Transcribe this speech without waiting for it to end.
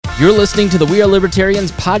You're listening to the We Are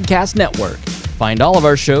Libertarians Podcast Network. Find all of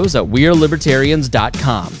our shows at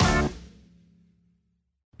wearelibertarians.com.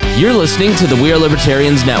 You're listening to the We Are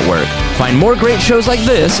Libertarians Network. Find more great shows like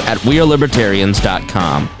this at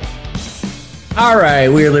wearelibertarians.com. All right,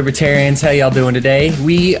 We Are Libertarians. How y'all doing today?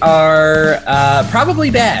 We are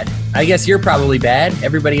probably bad. I guess you're probably bad.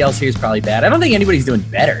 Everybody else here is probably bad. I don't think anybody's doing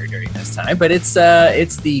better during this time, but it's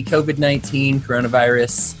the COVID-19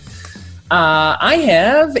 coronavirus. I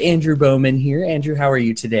have Andrew Bowman here. Andrew, how are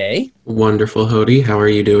you today? Wonderful, Hody. How are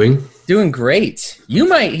you doing? Doing great. You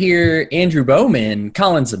might hear Andrew Bowman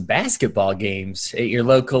calling some basketball games at your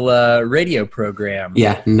local radio program.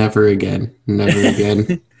 Yeah, never again. Never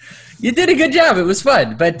again. You did a good job. It was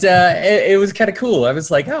fun, but it was kind of cool. I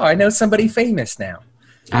was like, oh, I know somebody famous now.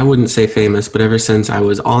 I wouldn't say famous, but ever since I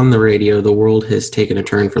was on the radio, the world has taken a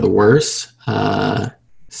turn for the worse.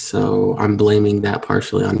 So I'm blaming that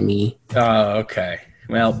partially on me. Oh, okay.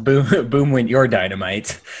 Well, boom went your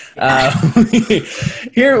dynamite.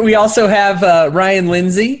 Here we also have Ryan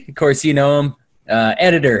Lindsay. Of course, you know him.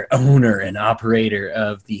 Editor, owner, and operator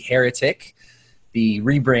of The Heretic, the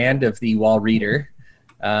rebrand of The Wall Reader,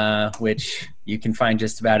 which you can find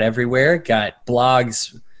just about everywhere. Got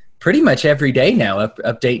blogs pretty much every day now,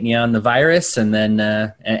 updating you on the virus, and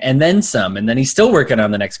then some. And then he's still working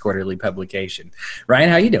on the next quarterly publication.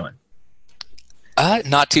 Ryan, how you doing?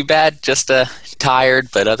 Not too bad. Just tired,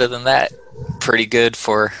 but other than that, pretty good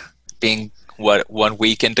for being 1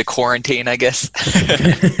 week into quarantine, I guess.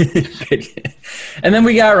 And then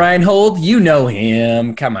we got Reinhold. You know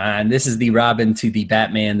him. Come on. This is the Robin to the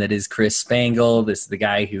Batman that is Chris Spangle. This is the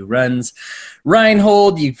guy who runs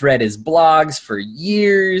Reinhold. You've read his blogs for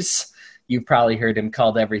years. You've probably heard him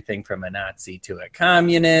called everything from a Nazi to a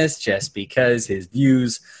communist just because his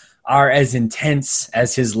views are as intense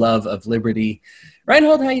as his love of liberty.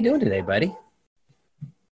 Reinhold, how you doing today, buddy?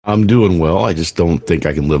 I'm doing well. I just don't think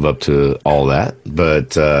I can live up to all that,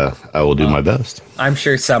 but I will do my best. I'm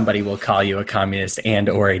sure somebody will call you a communist and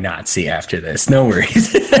or a Nazi after this. No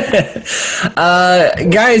worries.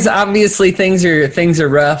 Guys, obviously things are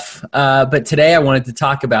rough, but today I wanted to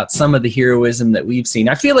talk about some of the heroism that we've seen.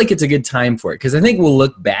 I feel like it's a good time for it because I think we'll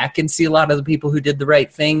look back and see a lot of the people who did the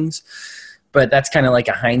right things, but that's kind of like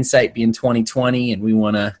a hindsight being 2020, and we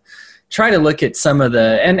want to try to look at some of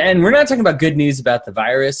the, and we're not talking about good news about the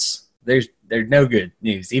virus. There's no good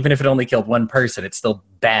news. Even if it only killed one person, it's still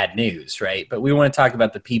bad news, right? But we want to talk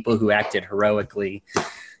about the people who acted heroically,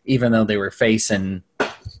 even though they were facing,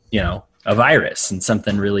 a virus and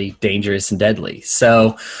something really dangerous and deadly.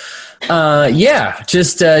 So,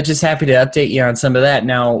 just happy to update you on some of that.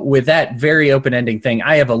 Now, with that very open-ending thing,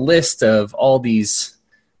 I have a list of all these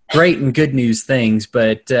great and good news things,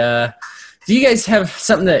 but do you guys have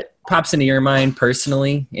something that pops into your mind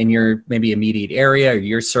personally in your maybe immediate area or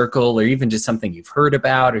your circle, or even just something you've heard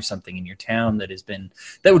about or something in your town that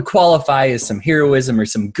would qualify as some heroism or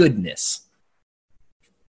some goodness?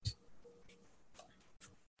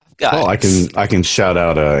 Well, I can shout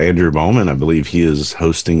out Andrew Bowman. I believe he is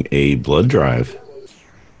hosting a blood drive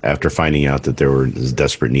after finding out that there was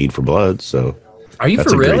desperate need for blood. So, are you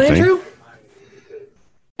for real, Andrew?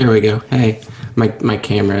 There we go. Hey, my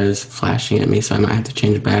camera is flashing at me, so I might have to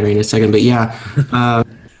change the battery in a second. But yeah,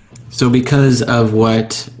 so because of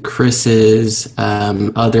what Chris's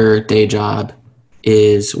other day job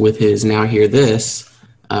is with his Now Hear This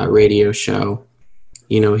radio show,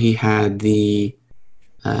 he had the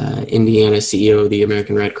Indiana CEO of the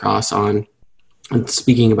American Red Cross on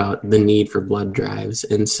speaking about the need for blood drives.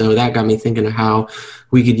 And so that got me thinking of how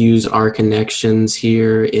we could use our connections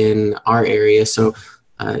here in our area. So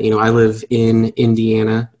I live in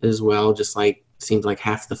Indiana as well, just like seems like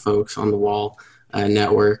half the folks on the Wall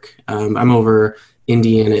network. I'm over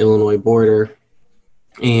Indiana-Illinois border,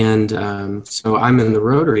 and so I'm in the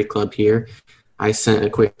Rotary Club here. I sent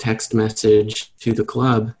a quick text message to the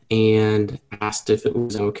club and asked if it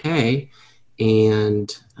was okay,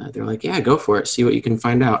 and they're like, yeah, go for it. See what you can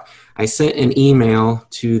find out. I sent an email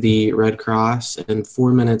to the Red Cross, and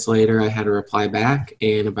 4 minutes later, I had a reply back.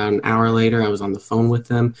 And about an hour later, I was on the phone with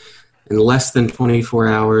them. In less than 24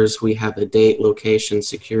 hours, we have a date, location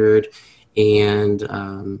secured,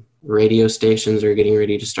 and radio stations are getting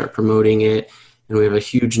ready to start promoting it. And we have a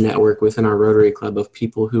huge network within our Rotary Club of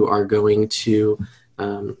people who are going to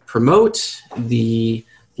promote the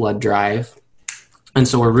blood drive. And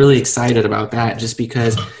so we're really excited about that just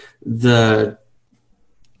because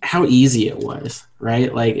how easy it was,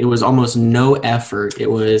 right? Like it was almost no effort. It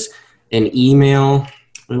was an email.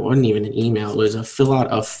 It wasn't even an email. It was a fill out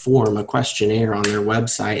a form, a questionnaire on their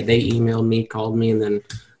website. They emailed me, called me, and then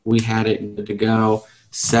we had it good to go,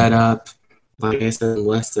 set up. like I said, in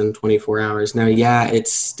less than 24 hours. Now, yeah,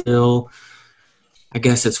 it's still, I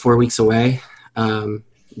guess it's 4 weeks away.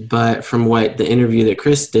 But from what the interview that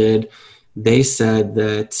Chris did, they said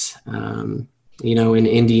that, in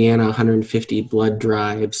Indiana, 150 blood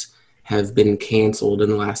drives have been canceled in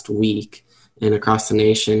the last week. And across the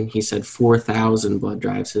nation, he said 4,000 blood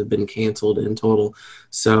drives have been canceled in total.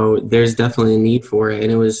 So there's definitely a need for it.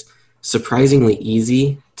 And it was surprisingly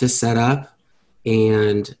easy to set up.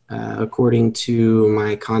 And according to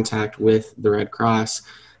my contact with the Red Cross,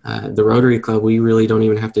 the Rotary Club, we really don't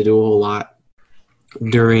even have to do a whole lot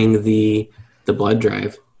during the blood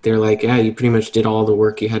drive. They're like, yeah, you pretty much did all the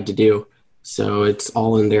work you had to do. So it's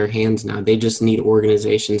all in their hands now. They just need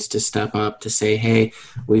organizations to step up to say, hey,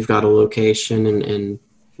 we've got a location and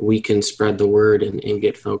we can spread the word and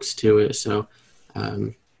get folks to it. So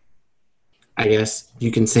I guess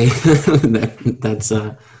you can say that's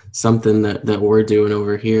something that we're doing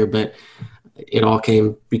over here. But it all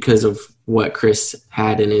came because of what Chris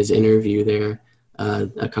had in his interview there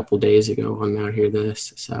a couple days ago on Mount Hear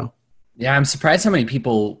This. So. Yeah, I'm surprised how many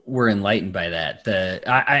people were enlightened by that.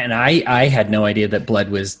 I had no idea that blood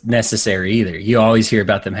was necessary either. You always hear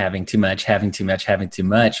about them having too much,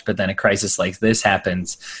 but then a crisis like this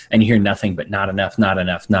happens and you hear nothing but not enough.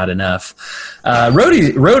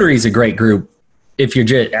 Rotary is a great group if you're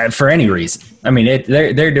just, for any reason. I mean,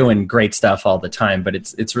 they're doing great stuff all the time, but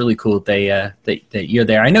it's really cool that you're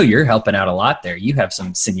there. I know you're helping out a lot there. You have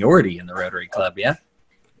some seniority in the Rotary Club, yeah?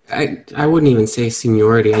 I wouldn't even say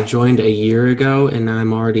seniority. I joined a year ago, and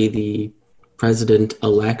I'm already the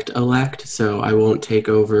president-elect, so I won't take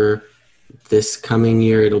over this coming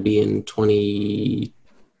year. It'll be in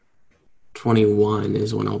 2021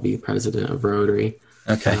 is when I'll be president of Rotary.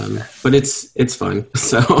 Okay. But it's fun.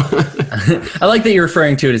 So I like that you're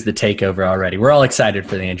referring to it as the takeover already. We're all excited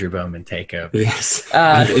for the Andrew Bowman takeover. Yes.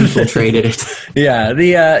 I've infiltrated it. Yeah.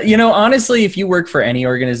 Honestly, if you work for any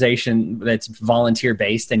organization that's volunteer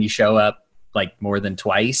based and you show up like more than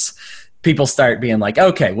twice, people start being like,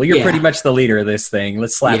 okay, well, you're pretty much the leader of this thing.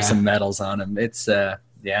 Let's slap some medals on them. It's hard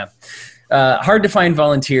to find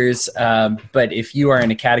volunteers. But if you are in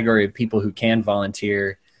a category of people who can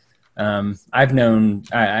volunteer, I've known,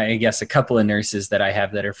 I guess, a couple of nurses that I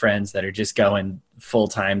have that are friends that are just going full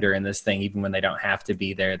time during this thing, even when they don't have to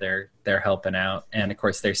be there. They're helping out, and of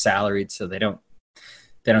course they're salaried, so they don't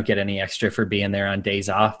get any extra for being there on days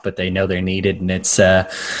off, but they know they're needed. And it's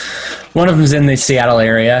one of them's in the Seattle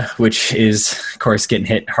area, which is, of course, getting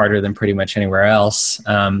hit harder than pretty much anywhere else.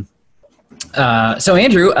 So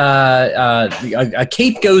Andrew, a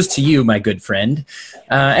cape goes to you, my good friend.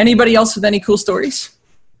 Anybody else with any cool stories?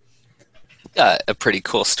 A pretty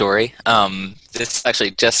cool story. This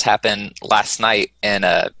actually just happened last night in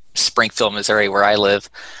Springfield, Missouri, where I live.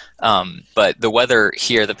 But the weather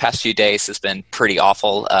here the past few days has been pretty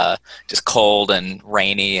awful, just cold and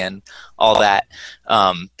rainy and all that.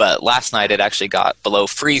 But last night it actually got below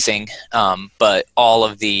freezing, but all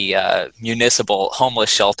of the municipal homeless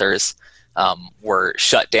shelters were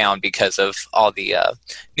shut down because of all the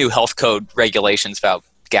new health code regulations about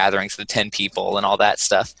gatherings of 10 people and all that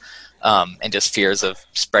stuff. And just fears of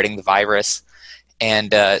spreading the virus.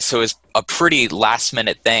 And so it was a pretty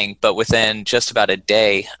last-minute thing, but within just about a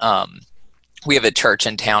day, we have a church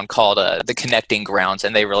in town called the Connecting Grounds,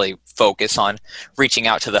 and they really focus on reaching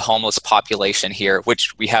out to the homeless population here,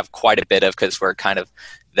 which we have quite a bit of because we're kind of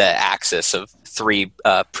the axis of three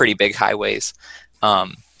pretty big highways.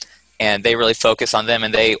 And they really focus on them,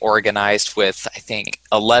 and they organized with, I think,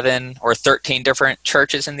 11 or 13 different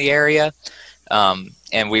churches in the area.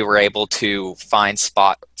 And we were able to find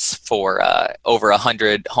spots for over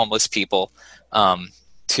 100 homeless people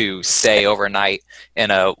to stay overnight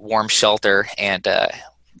in a warm shelter, and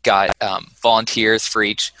got volunteers for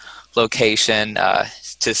each location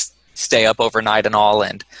to stay up overnight and all.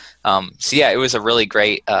 And so, yeah, it was a really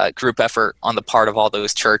great group effort on the part of all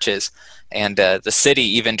those churches. And the city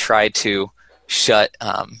even tried to shut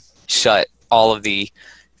all of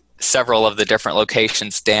several of the different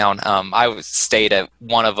locations down. I stayed at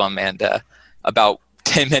one of them, and about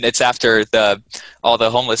 10 minutes after all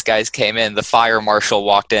the homeless guys came in, the fire marshal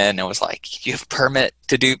walked in and was like, "You have a permit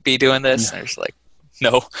to be doing this?" And I was like,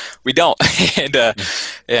 "No, we don't."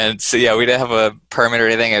 And so, yeah, we didn't have a permit or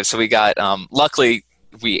anything. And so we got, lucky,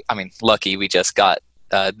 we just got,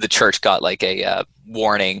 the church got like a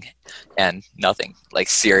warning, and nothing like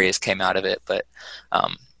serious came out of it. But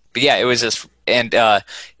yeah, it was just, and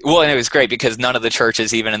it was great because none of the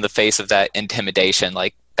churches, even in the face of that intimidation,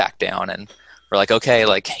 like backed down and were like, okay,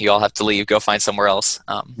 like you all have to leave, go find somewhere else.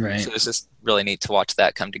 Right. So it was just really neat to watch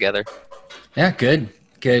that come together. Yeah, good.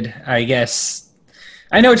 I guess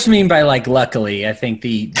I know what you mean by like, luckily. I think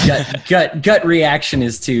the gut reaction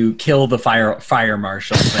is to kill the fire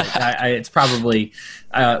marshal, but it's probably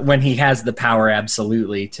when he has the power,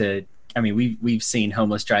 absolutely. I mean, we've seen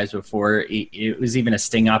homeless drives before. It was even a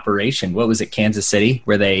sting operation. What was it, Kansas City,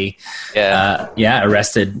 where they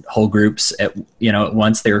arrested whole groups at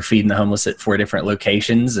once. They were feeding the homeless at 4 different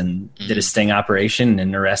locations and did a sting operation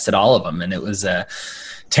and arrested all of them, and it was a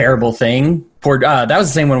terrible thing. That was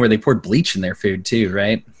the same one where they poured bleach in their food too,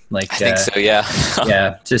 right? Like, I think so, yeah.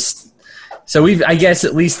 Yeah, just so I guess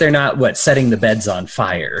at least they're not setting the beds on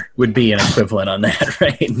fire would be an equivalent on that,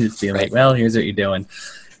 right? And just being like, well, here's what you're doing.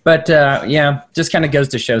 But just kind of goes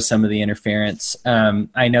to show some of the interference.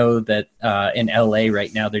 I know that in LA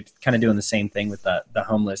right now they're kind of doing the same thing with the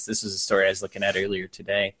homeless. This is a story I was looking at earlier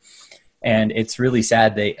today, and it's really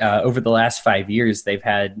sad. They over the last 5 years they've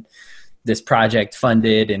had this project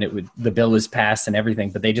funded, and the bill was passed and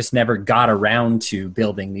everything, but they just never got around to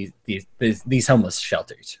building these homeless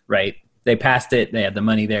shelters, right? They passed it, they had the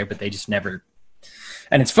money there, but they just never.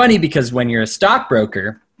 And it's funny because when you're a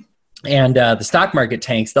stockbroker and the stock market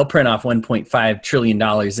tanks, they'll print off $1.5 trillion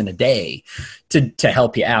in a day to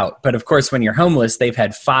help you out. But of course, when you're homeless, they've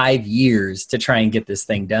had 5 years to try and get this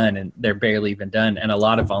thing done, and they're barely even done. And a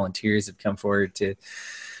lot of volunteers have come forward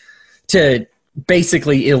to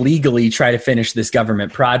basically illegally try to finish this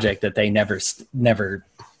government project that they never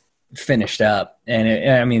finished up. And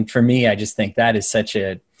I mean, for me, I just think that is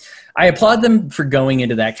I applaud them for going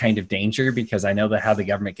into that kind of danger, because I know how the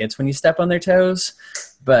government gets when you step on their toes,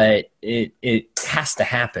 but it has to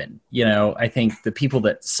happen. I think the people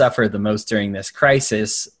that suffer the most during this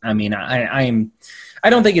crisis, I mean, I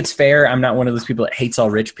don't think it's fair. I'm not one of those people that hates all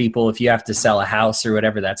rich people. If you have to sell a house or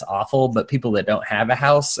whatever, that's awful. But people that don't have a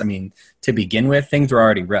house, I mean, to begin with, things were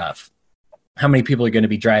already rough. How many people are going to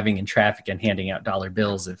be driving in traffic and handing out dollar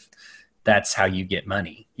bills if that's how you get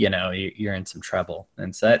money? You're in some trouble.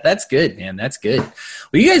 And so that's good, man. That's good.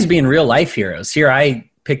 Well, you guys being real life heroes. Here I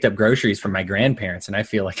picked up groceries from my grandparents, and I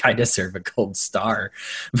feel like I deserve a gold star.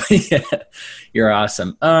 But yeah, you're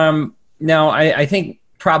awesome. Now, I think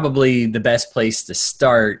probably the best place to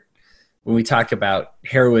start when we talk about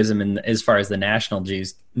heroism and as far as the national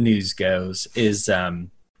news goes is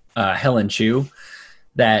Helen Chu,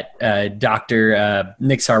 that Dr.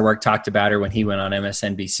 Nick Sarwark talked about her when he went on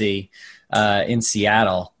MSNBC in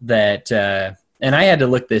Seattle. And I had to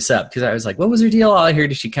look this up because I was like, what was her deal? All I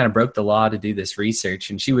heard is she kind of broke the law to do this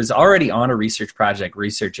research, and she was already on a research project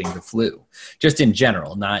researching the flu, just in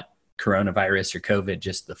general, not coronavirus or COVID,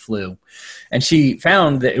 just the flu. And she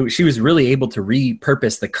found that she was really able to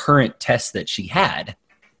repurpose the current test that she had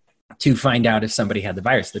to find out if somebody had the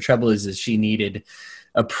virus. The trouble is she needed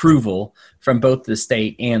approval from both the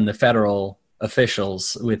state and the federal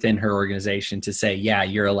officials within her organization to say, yeah,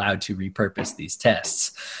 you're allowed to repurpose these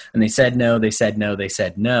tests. And they said no, they said no, they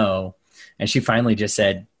said no. And she finally just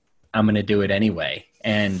said, I'm going to do it anyway,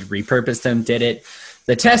 and repurposed them, did it.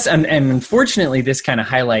 The test, and unfortunately, this kind of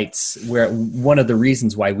highlights where one of the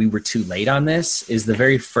reasons why we were too late on this is the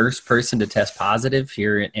very first person to test positive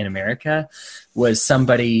here in America was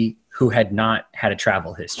somebody who had not had a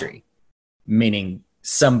travel history, meaning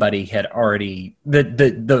somebody had already,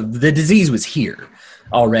 the disease was here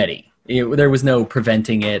already. There was no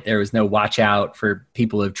preventing it. There was no watch out for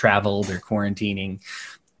people who have traveled or quarantining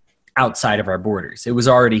outside of our borders. It was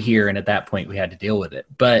already here, and at that point we had to deal with it.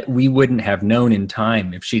 But we wouldn't have known in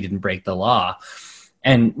time if she didn't break the law.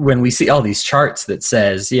 And when we see all these charts that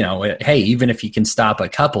says, hey, even if you can stop a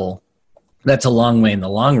couple, that's a long way in the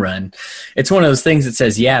long run. It's one of those things that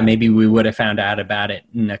says, yeah, maybe we would have found out about it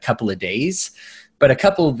in a couple of days. But a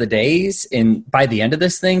couple of the days by the end of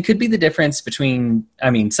this thing could be the difference between,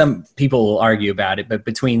 some people will argue about it, but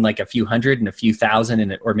between like a few hundred and a few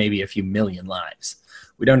thousand or maybe a few million lives.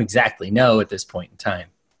 We don't exactly know at this point in time,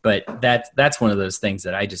 but that's one of those things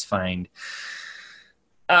that I just find.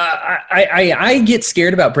 I get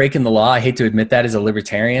scared about breaking the law. I hate to admit that as a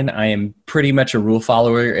libertarian. I am pretty much a rule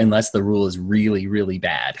follower unless the rule is really, really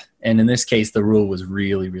bad. And in this case, the rule was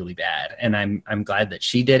really, really bad. And I'm glad that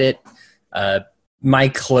she did it. My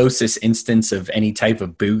closest instance of any type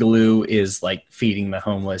of boogaloo is like feeding the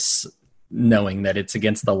homeless, knowing that it's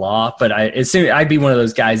against the law. But I'd be one of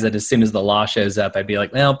those guys that as soon as the law shows up, I'd be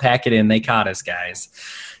like, well, pack it in. They caught us, guys.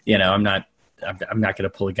 I'm not going to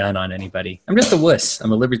pull a gun on anybody. I'm just a wuss.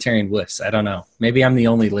 I'm a libertarian wuss. I don't know. Maybe I'm the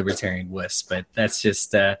only libertarian wuss, but that's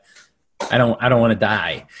just, I don't want to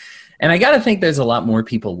die. And I got to think there's a lot more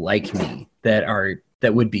people like me that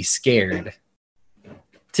would be scared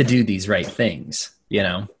to do these right things.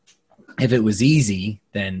 If it was easy,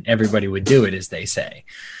 then everybody would do it, as they say.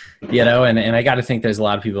 And I got to think there's a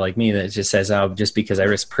lot of people like me that just says, oh, just because I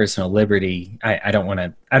risk personal liberty, I don't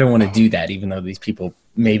want to do that, even though these people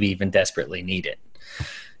maybe even desperately need it.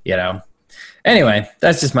 Anyway,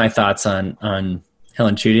 that's just my thoughts on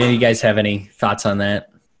Helen Chu. Do you guys have any thoughts on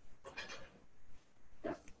that?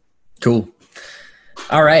 Cool.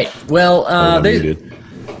 All right. Well,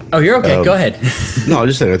 oh, you're okay. Go ahead. No,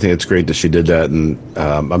 I think it's great that she did that. And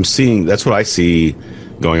I'm seeing, that's what I see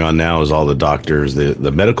going on now is all the doctors,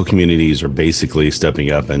 the medical communities are basically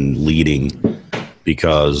stepping up and leading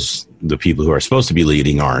because the people who are supposed to be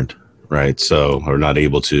leading aren't, right? So, are not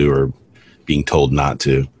able to, or being told not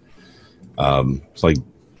to. It's like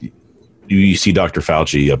you see Dr.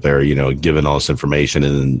 Fauci up there, giving all this information,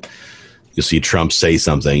 and then you'll see Trump say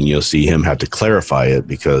something. You'll see him have to clarify it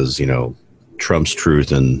because, Trump's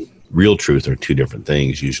truth and real truth are two different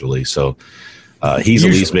things usually. So he's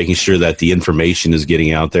at least making sure that the information is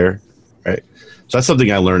getting out there, right? So that's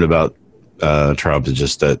something I learned about Trump, is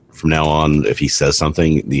just that from now on, if he says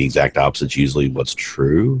something, the exact opposite is usually what's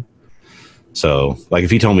true. So, like,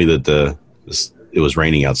 if he told me that it was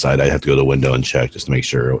raining outside, I'd have to go to the window and check just to make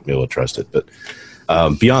sure I'll be able to trust it. But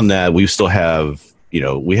beyond that, we still have,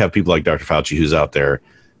 we have people like Dr. Fauci who's out there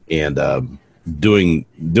and doing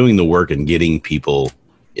the work and getting people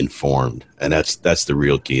informed. And that's the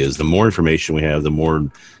real key, is the more information we have, the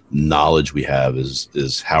more knowledge we have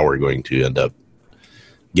is how we're going to end up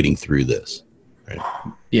getting through this. Right?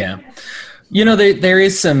 Yeah. There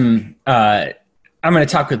is some, I'm going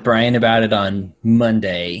to talk with Brian about it on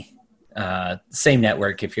Monday. Same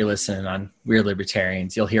network. If you're listening on Weird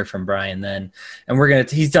Libertarians, you'll hear from Brian then. And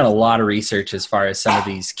he's done a lot of research as far as some of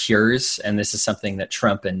these cures. And this is something that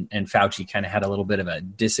Trump and Fauci kind of had a little bit of a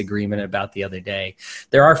disagreement about the other day.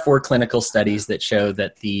 There are 4 clinical studies that show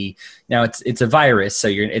that now it's a virus, so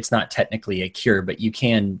it's not technically a cure, but you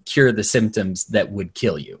can cure the symptoms that would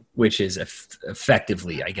kill you, which is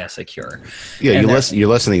effectively, I guess, a cure. Yeah, you're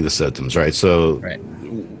lessening the symptoms, right? So right.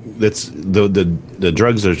 That's the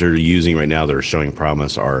drugs that they're using right now that are showing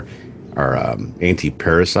promise are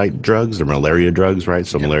anti-parasite drugs. They're malaria drugs, right?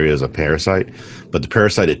 So malaria is a parasite, but the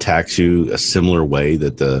parasite attacks you a similar way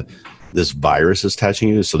that this virus is attaching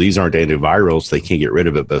you. So these aren't antivirals; they can't get rid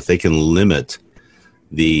of it. But if they can limit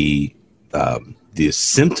the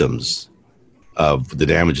symptoms of the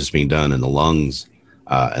damage that's being done in the lungs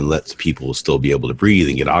and let people still be able to breathe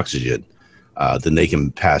and get oxygen, then they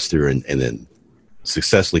can pass through and then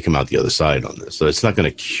successfully come out the other side on this. So it's not going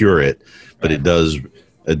to cure it, but it does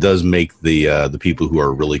make the people who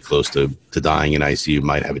are really close to dying in ICU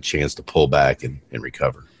might have a chance to pull back and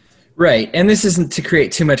recover. Right. And this isn't to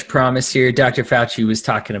create too much promise here. Dr. Fauci was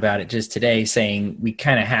talking about it just today, saying we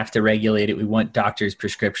kind of have to regulate it. We want doctors'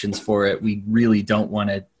 prescriptions for it. We really don't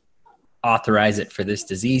want to authorize it for this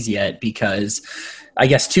disease yet because I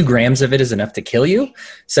guess 2 grams of it is enough to kill you.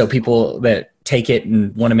 So people that take it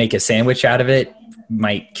and want to make a sandwich out of it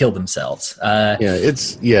might kill themselves.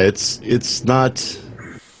 It's not.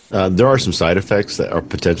 There are some side effects that are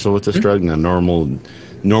potential with this drug. Now,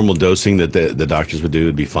 normal dosing that the doctors would do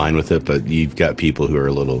would be fine with it, but you've got people who are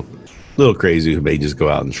a little crazy who may just go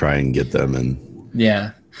out and try and get them. And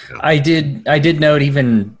yeah, I did note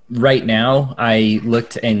even right now. I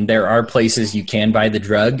looked, and there are places you can buy the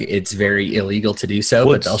drug. It's very illegal to do so,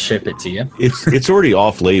 but they'll ship it to you. It's already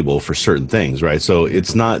off label for certain things, right? So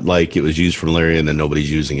it's not like it was used for malaria and then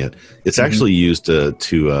nobody's using it. It's actually used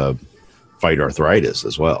to fight arthritis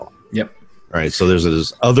as well. Yep. Right. So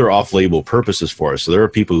there's other off-label purposes for it. So there are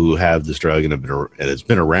people who have this drug and it's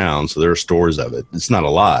been around. So there are stores of it. It's not a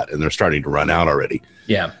lot, and they're starting to run out already.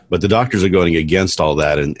 Yeah. But the doctors are going against all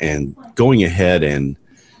that and going ahead and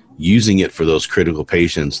using it for those critical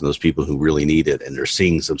patients and those people who really need it, and they're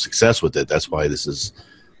seeing some success with it. That's why this is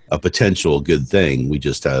a potential good thing. We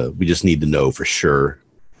just need to know for sure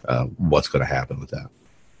what's going to happen with that.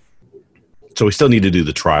 So we still need to do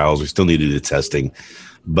the trials. We still need to do the testing.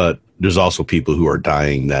 But there's also people who are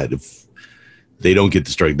dying that if they don't get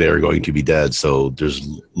this drug, they're going to be dead. So there's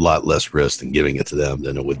a lot less risk in giving it to them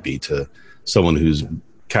than it would be to someone who's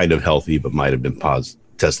kind of healthy but might have been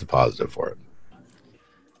tested positive for it.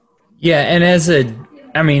 Yeah, and as a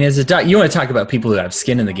doc, you want to talk about people who have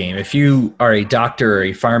skin in the game. If you are a doctor or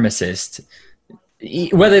a pharmacist,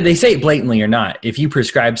 whether they say it blatantly or not, if you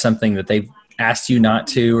prescribe something that they've asked you not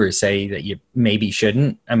to, or say that you maybe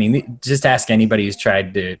shouldn't, just ask anybody who's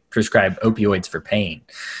tried to prescribe opioids for pain,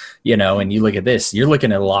 and you look at this, you're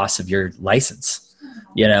looking at a loss of your license,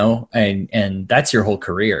 and that's your whole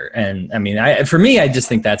career. And for me, I just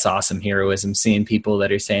think that's awesome heroism, seeing people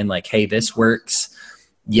that are saying like, hey, this works.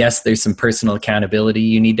 Yes, there's some personal accountability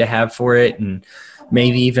you need to have for it. And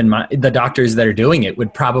maybe even the doctors that are doing it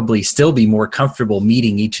would probably still be more comfortable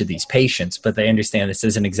meeting each of these patients, but they understand this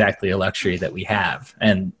isn't exactly a luxury that we have,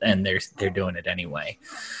 and they're doing it anyway.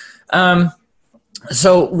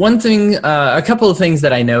 So one thing, a couple of things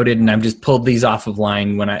that I noted, and I've just pulled these off of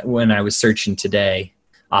line when I was searching today.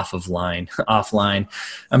 Offline.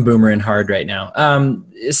 I'm boomering hard right now.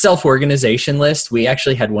 Self-organization list. We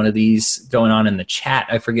actually had one of these going on in the chat.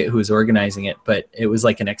 I forget who was organizing it, but it was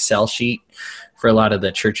like an Excel sheet for a lot of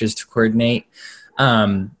the churches to coordinate.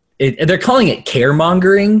 They're calling it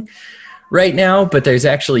caremongering right now, but there's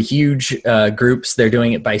actually huge groups. They're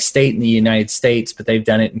doing it by state in the United States, but they've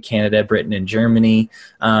done it in Canada, Britain, and Germany.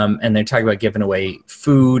 And they're talking about giving away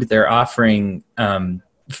food. They're offering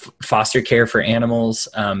foster care for animals,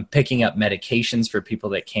 picking up medications for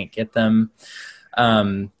people that can't get them.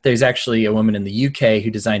 There's actually a woman in the UK who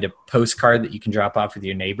designed a postcard that you can drop off with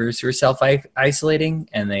your neighbors who are self-isolating,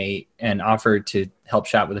 and offered to help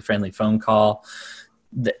shop with a friendly phone call.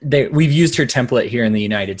 We've used her template here in the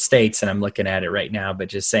United States, and I'm looking at it right now, but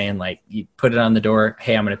just saying, like, you put it on the door,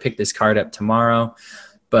 hey, I'm going to pick this card up tomorrow,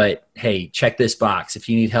 but hey, check this box. If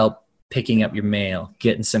you need help picking up your mail,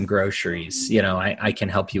 getting some groceries, I can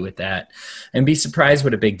help you with that. And be surprised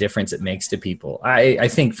what a big difference it makes to people. I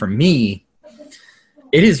think for me,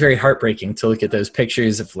 it is very heartbreaking to look at those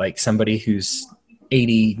pictures of like somebody who's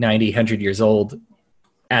 80, 90, 100 years old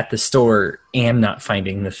at the store and not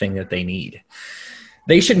finding the thing that they need.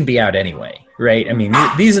 They shouldn't be out anyway, right? I mean,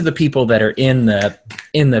 these are the people that are in the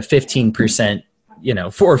 15%,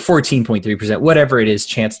 for 14.3%, whatever it is,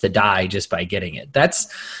 chance to die just by getting it.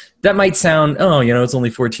 That might sound, it's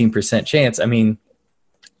only 14% chance. I mean,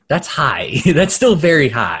 that's high. That's still very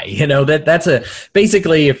high. That's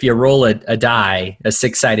basically if you roll a die, a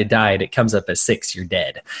 6-sided die, and it comes up as 6, you're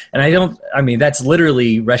dead. And that's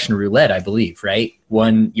literally Russian roulette, I believe, right?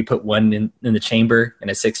 You put one in the chamber, in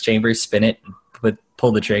a 6 chamber, spin it, and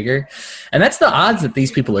pull the trigger. And that's the odds that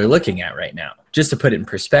these people are looking at right now, just to put it in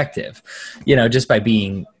perspective, just by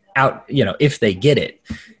being out, if they get it.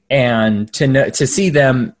 And to see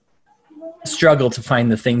them struggle to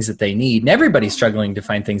find the things that they need, and everybody's struggling to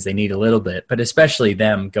find things they need a little bit, but especially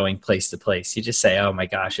them going place to place. You just say, oh my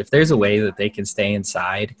gosh, if there's a way that they can stay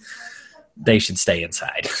inside, they should stay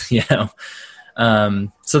inside,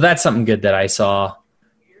 So that's something good that I saw.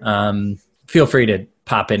 Feel free to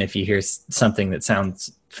pop in if you hear something that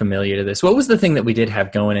sounds familiar to this. What was the thing that we did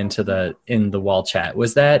have going in the wall chat?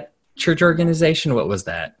 Was that church organization? What was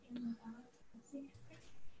that?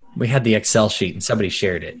 We had the Excel sheet and somebody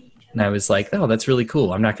shared it. And I was like, oh, that's really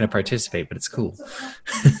cool. I'm not going to participate, but it's cool.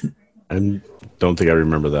 I don't think I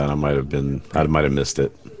remember that. I might have missed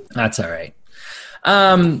it. That's all right.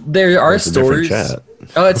 There are stores. Chat.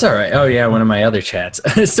 Oh, it's all right. Oh, yeah, one of my other chats.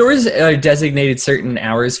 Stores are designated certain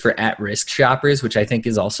hours for at-risk shoppers, which I think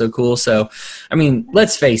is also cool. So,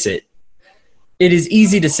 let's face it. It is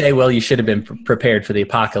easy to say, well, you should have been prepared for the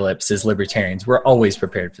apocalypse. As libertarians, we're always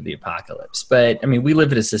prepared for the apocalypse. But, we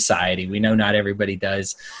live in a society. We know not everybody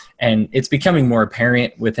does. And it's becoming more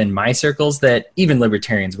apparent within my circles that even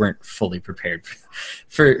libertarians weren't fully prepared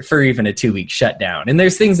for even a 2-week shutdown. And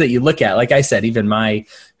there's things that you look at. Like I said, even my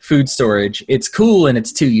food storage, it's cool and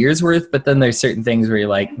it's 2 years worth. But then there's certain things where you're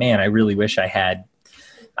like, man, I really wish I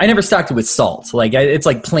never stocked it with salt. Like it's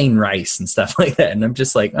like plain rice and stuff like that. And I'm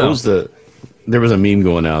just like, oh. There was a meme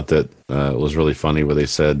going out that was really funny where they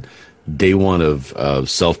said, day 1 of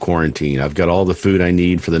self-quarantine, I've got all the food I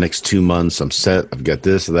need for the next 2 months. I'm set. I've got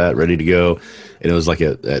this or that ready to go. And it was like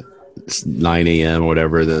at 9 a.m. or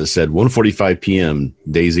whatever that said 1:45 p.m.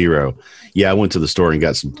 day 0. Yeah, I went to the store and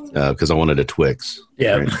got some because I wanted a Twix.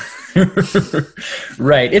 Yeah.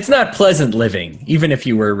 Right. It's not pleasant living, even if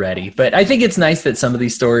you were ready. But I think it's nice that some of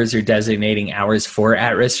these stores are designating hours for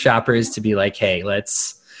at-risk shoppers to be like, hey,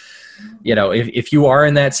 let's... if you are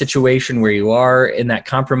in that situation where you are in that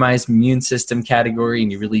compromised immune system category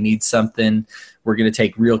and you really need something, we're going to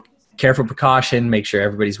take real careful precaution, make sure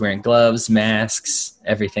everybody's wearing gloves, masks,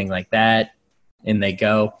 everything like that. And they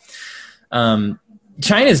go.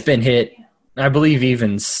 China's been hit, I believe,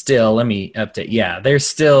 even still. Let me update. Yeah, they're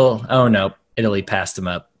still, oh no, Italy passed them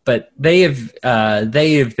up. But they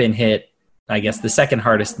have been hit, I guess, the second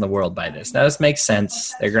hardest in the world by this. Now, this makes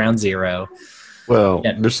sense. They're ground zero. Well,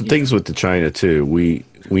 there's some things with the China too. We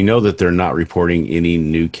know that they're not reporting any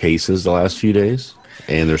new cases the last few days,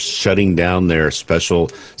 and they're shutting down their special.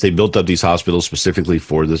 So they built up these hospitals specifically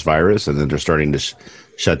for this virus, and then they're starting to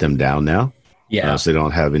shut them down now. Yeah, so they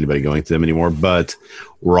don't have anybody going to them anymore. But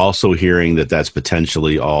we're also hearing that that's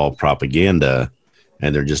potentially all propaganda,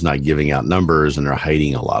 and they're just not giving out numbers, and they're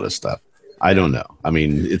hiding a lot of stuff. I don't know.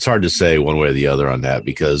 It's hard to say one way or the other on that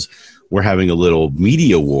because we're having a little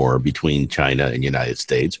media war between China and United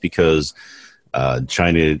States because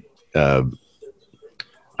China, I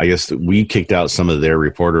guess we kicked out some of their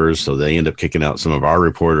reporters, so they end up kicking out some of our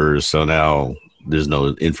reporters. So now there's no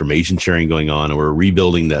information sharing going on, and we're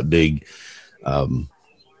rebuilding that big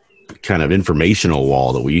kind of informational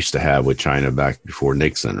wall that we used to have with China back before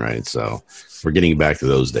Nixon, right? So we're getting back to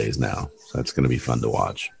those days now. So that's going to be fun to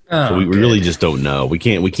watch. So we really just don't know. We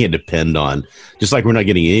can't depend on, just like we're not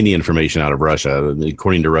getting any information out of Russia.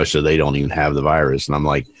 According to Russia, they don't even have the virus. And I'm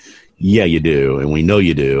like, yeah, you do. And we know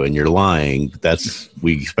you do. And you're lying.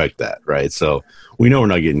 We expect that, right? So we know we're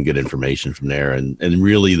not getting good information from there. And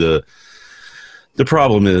really the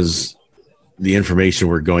problem is the information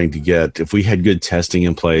we're going to get. If we had good testing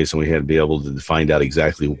in place and we had to be able to find out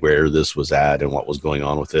exactly where this was at and what was going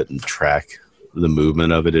on with it and track the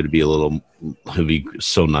movement of it, it'd be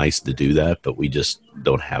so nice to do that, but we just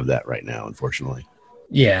don't have that right now, unfortunately.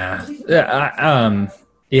 Yeah.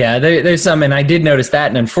 There's some, and I did notice that,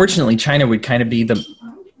 and unfortunately China would kind of be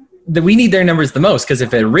we need their numbers the most, because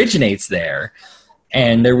if it originates there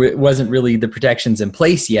and there wasn't really the protections in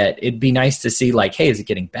place yet, it'd be nice to see, like, hey, is it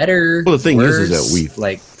getting better? Well, the thing worse? is that we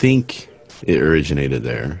think it originated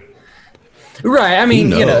there. Right. I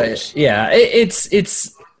mean,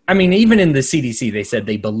 it's I mean, even in the CDC, they said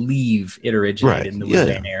they believe it originated in the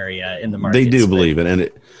Wuhan area in the market. They do believe it,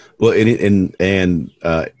 and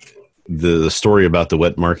the story about the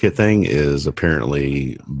wet market thing is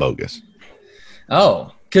apparently bogus.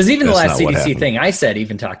 Oh, because even the last CDC thing I said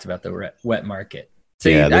even talked about the wet market. So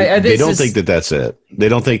they don't think that's it. They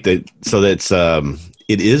don't think that. So that's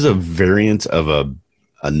it is a variant of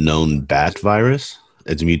a known bat virus.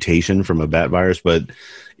 It's a mutation from a bat virus, but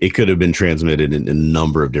it could have been transmitted in a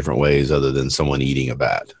number of different ways other than someone eating a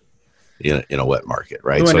bat in a wet market,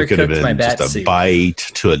 right? So it could have been just a bite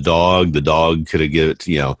to a dog. The dog could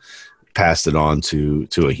have passed it on to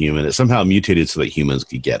a human. It somehow mutated so that humans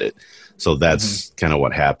could get it. So that's kind of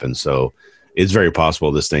what happened. So it's very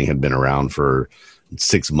possible this thing had been around for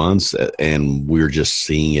 6 months, and we're just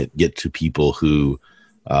seeing it get to people who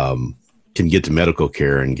can get to medical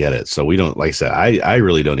care and get it. So we don't, like I said, I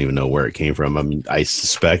really don't even know where it came from. I mean, I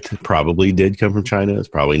suspect it probably did come from China. It's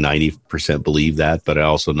probably 90% believe that, but I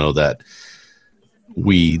also know that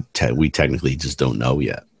we technically just don't know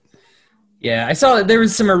yet. Yeah, I saw there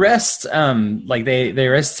was some arrests. Like they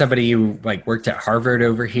arrested somebody who worked at Harvard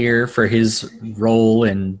over here for his role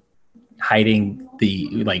in hiding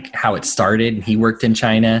how it started, and he worked in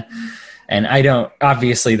China. And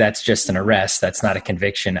obviously that's just an arrest. That's not a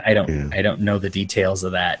conviction. I don't know the details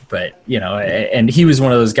of that, but and he was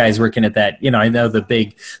one of those guys working at that, I know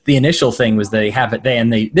the initial thing was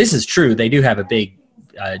this is true. They do have a big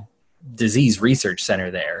disease research center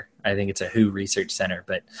there. I think it's a WHO research center,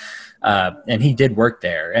 but, and he did work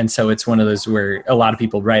there. And so it's one of those where a lot of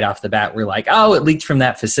people right off the bat were like, oh, it leaked from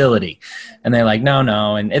that facility. And they're like,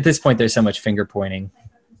 no. And at this point, there's so much finger pointing.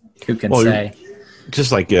 Who can say?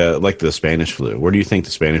 Just like the Spanish flu. Where do you think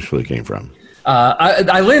the Spanish flu came from?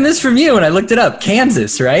 I learned this from you when I looked it up.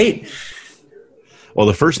 Kansas, right? Well,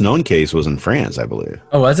 the first known case was in France, I believe.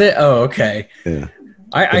 Oh, was it? Oh, okay. Yeah.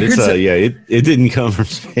 It didn't come from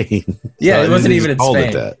Spain. Yeah, so it wasn't even in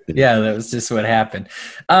Spain. That was just what happened.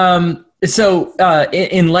 So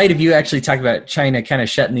in light of you actually talking about China kind of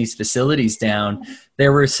shutting these facilities down,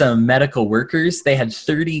 there were some medical workers. They had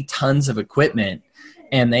 30 tons of equipment,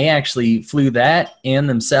 and they actually flew that and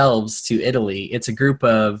themselves to Italy. It's a group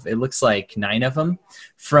of, it looks like 9 of them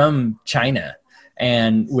from China.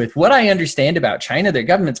 And with what I understand about China, their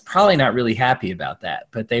government's probably not really happy about that.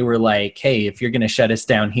 But they were like, hey, if you're going to shut us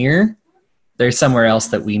down here, there's somewhere else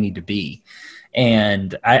that we need to be.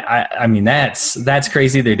 And I mean, that's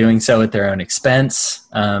crazy. They're doing so at their own expense.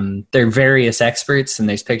 They're various experts, and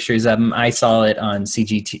there's pictures of them. I saw it on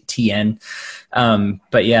CGTN.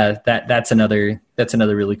 But yeah, that's another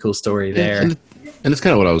really cool story there. And it's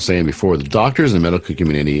kind of what I was saying before. The doctors and the medical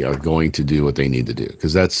community are going to do what they need to do,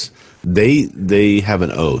 because they have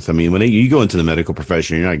an oath. I mean, when you go into the medical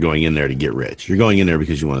profession, you're not going in there to get rich. You're going in there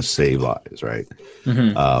because you want to save lives, right?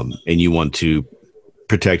 Mm-hmm. And you want to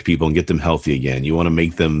protect people and get them healthy again. You want to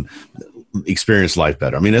make them experience life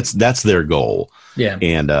better. I mean, that's their goal. Yeah.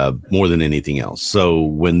 And more than anything else. So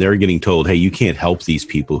when they're getting told, hey, you can't help these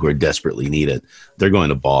people who are desperately needed, they're going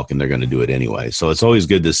to balk, and they're going to do it anyway. So it's always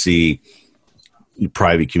good to see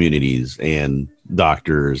private communities and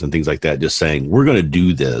doctors and things like that just saying, we're going to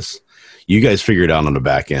do this. You guys figure it out on the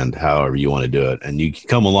back end, however you want to do it. And you can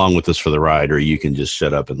come along with us for the ride, or you can just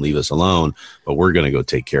shut up and leave us alone, but we're going to go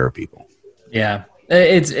take care of people. Yeah.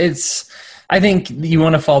 It's I think you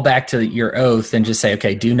want to fall back to your oath and just say,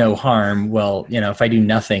 okay, do no harm. Well, if I do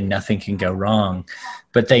nothing, nothing can go wrong.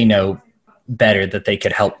 But they know better that they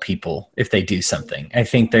could help people if they do something. I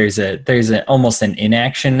think there's almost an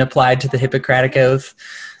inaction applied to the Hippocratic Oath,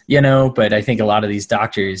 but I think a lot of these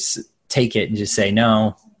doctors take it and just say,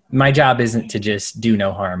 no, my job isn't to just do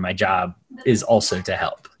no harm. My job is also to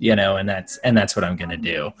help, and that's what I'm going to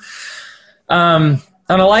do.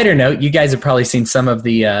 On a lighter note, you guys have probably seen some of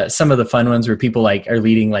the fun ones where people are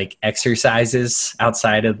leading exercises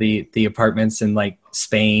outside of the apartments in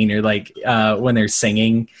Spain, or when they're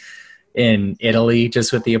singing in Italy,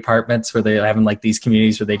 just with the apartments, where they're having these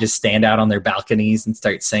communities where they just stand out on their balconies and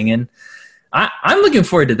start singing. I'm looking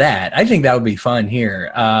forward to that. I think that would be fun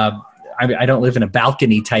here. I don't live in a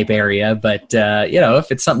balcony type area, but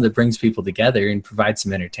if it's something that brings people together and provides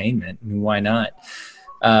some entertainment, why not?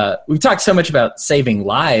 We've talked so much about saving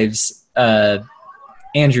lives.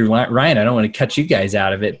 Andrew, Ryan, I don't want to cut you guys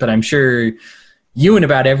out of it, but I'm sure you and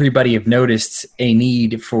about everybody have noticed a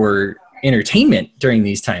need for entertainment during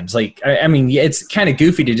these times. It's kind of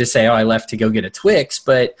goofy to just say, oh, I left to go get a Twix,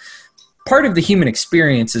 but part of the human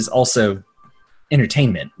experience is also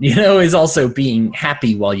entertainment, is also being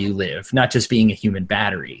happy while you live, not just being a human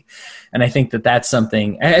battery. And I think that that's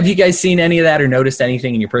something. Have you guys seen any of that or noticed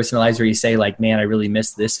anything in your personal lives where you say man, I really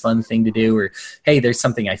miss this fun thing to do, or hey, there's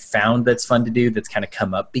something I found that's fun to do that's kind of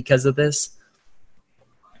come up because of this?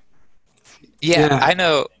 Yeah. I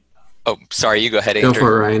know. Oh, sorry. You go ahead, Andrew. Go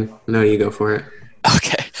for it, Ryan. No, you go for it.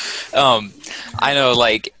 Okay. I know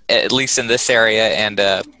at least in this area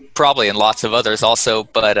and, probably in lots of others also,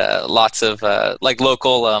 but lots of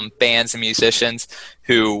local bands and musicians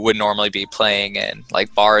who would normally be playing in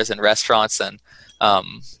bars and restaurants and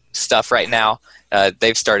stuff right now.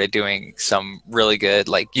 They've started doing some really good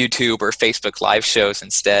YouTube or Facebook live shows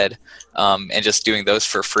instead, and just doing those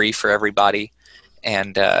for free for everybody.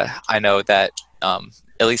 And I know that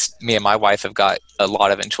at least me and my wife have got a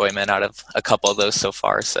lot of enjoyment out of a couple of those so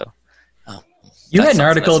far. So. You had an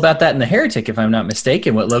article about that in The Heretic, if I'm not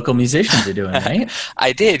mistaken, what local musicians are doing, right?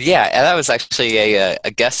 I did, yeah. And that was actually a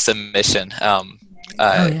guest submission.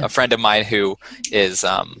 A friend of mine who is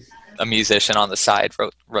a musician on the side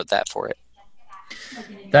wrote that for it.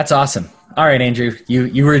 That's awesome. All right, Andrew,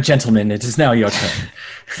 you were a gentleman. It is now your turn.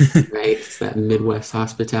 Right, it's that Midwest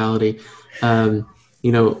hospitality. Megan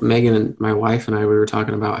and my wife and I, we were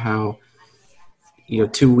talking about how,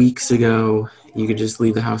 2 weeks ago, you could just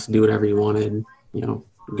leave the house and do whatever you wanted.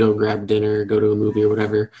 Go grab dinner, go to a movie or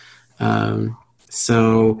whatever.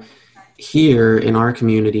 So here in our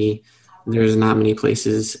community, there's not many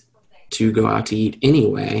places to go out to eat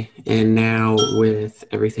anyway. And now with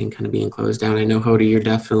everything kind of being closed down, I know, Hody,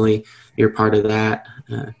 you're part of that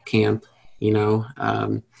camp.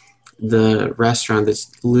 The restaurant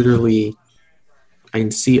that's literally, I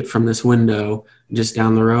can see it from this window just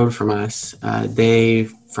down the road from us. They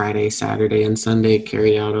Friday, Saturday, and Sunday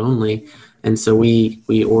carry out only. And so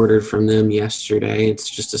we ordered from them yesterday. It's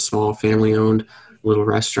just a small family-owned little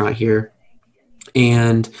restaurant here.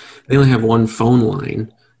 And they only have one phone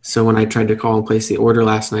line. So when I tried to call and place the order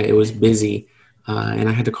last night, it was busy. And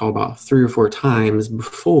I had to call about 3 or 4 times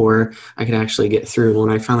before I could actually get through. When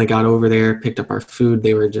I finally got over there, picked up our food,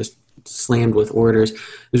 they were just slammed with orders. It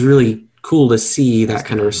was really cool to see that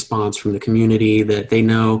kind of response from the community, that they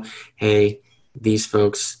know, hey, these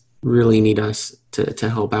folks really need us to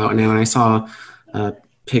help out. Now, and I saw a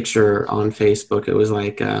picture on Facebook. It was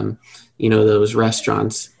those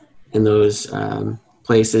restaurants and those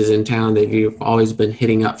places in town that you've always been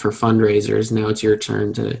hitting up for fundraisers. Now it's your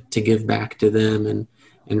turn to give back to them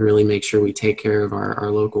and really make sure we take care of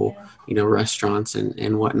our local, restaurants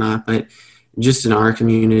and whatnot. But just in our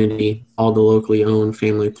community, all the locally owned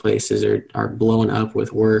family places are blowing up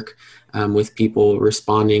with work, with people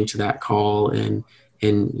responding to that call and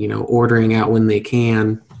ordering out when they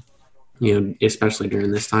can, especially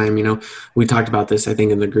during this time. We talked about this, I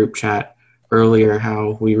think, in the group chat earlier,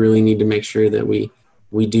 how we really need to make sure that we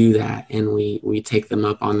do that and we take them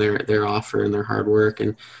up on their offer and their hard work.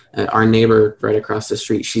 And our neighbor right across the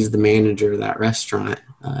street, she's the manager of that restaurant,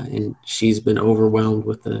 and she's been overwhelmed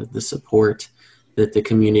with the support that the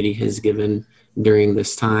community has given during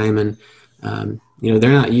this time. And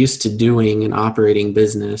they're not used to doing and operating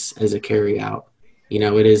business as a carryout.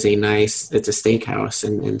 It's a steakhouse.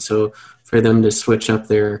 And so for them to switch up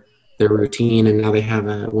their routine, and now they have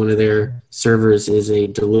one of their servers is a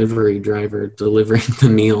delivery driver delivering the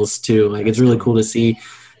meals too. It's really cool to see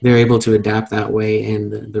they're able to adapt that way, and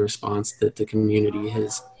the response that the community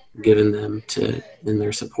has given them in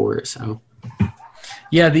their support. So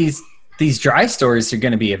yeah, these dry stores are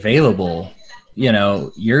going to be available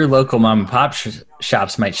your local mom and pop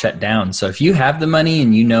shops might shut down. So if you have the money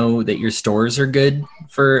and you know that your stores are good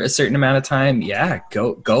for a certain amount of time, yeah,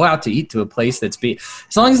 go out to eat to a place that's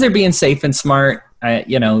as long as they're being safe and smart.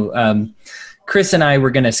 Chris and I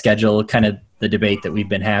were going to schedule kind of the debate that we've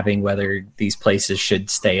been having, whether these places should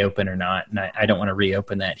stay open or not. And I don't want to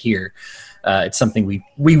reopen that here. It's something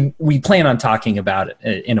we plan on talking about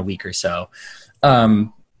in a week or so.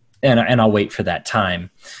 And I'll wait for that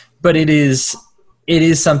time. But it is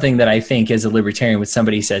something that I think as a libertarian, when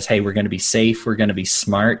somebody says, hey, we're going to be safe, we're going to be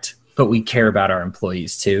smart, but we care about our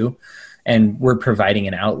employees too. And we're providing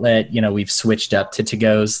an outlet. We've switched up to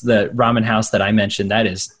to-goes. The ramen house that I mentioned, that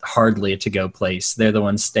is hardly a to-go place. They're the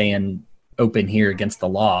ones staying open here against the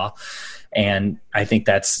law. And I think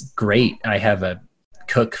that's great. I have a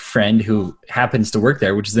cook friend who happens to work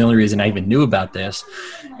there, which is the only reason I even knew about this.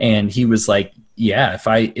 And he was like, yeah,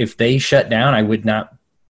 if they shut down, I would not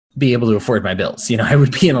be able to afford my bills. I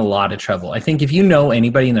would be in a lot of trouble. I think if you know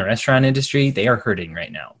anybody in the restaurant industry, they are hurting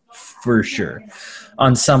right now, for sure,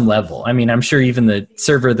 on some level. I mean, I'm sure even the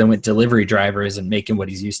server that went delivery driver isn't making what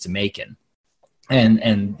he's used to making.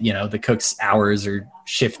 And the cook's hours are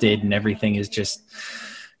shifted and everything is just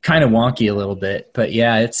kind of wonky a little bit. But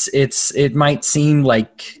yeah, it might seem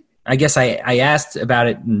like, I guess I asked about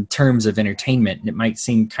it in terms of entertainment, and it might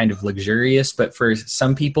seem kind of luxurious, but for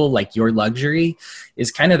some people, like, your luxury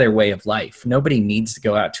is kind of their way of life. Nobody needs to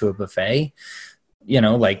go out to a buffet,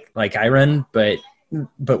 like I run, but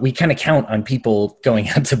we kind of count on people going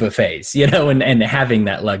out to buffets, and having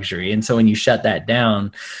that luxury. And so when you shut that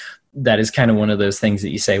down, that is kind of one of those things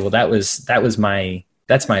that you say, well, that's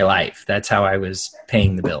my life. That's how I was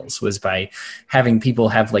paying the bills, was by having people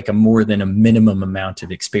have like a more than a minimum amount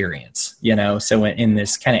of experience, So in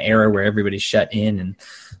this kind of era where everybody's shut in and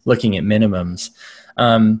looking at minimums,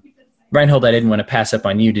 Reinhold, I didn't want to pass up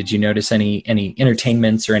on you. Did you notice any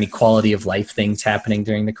entertainments or any quality of life things happening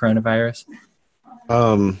during the coronavirus?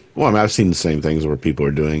 I've seen the same things where people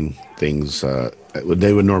are doing things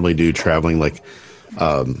they would normally do, traveling, like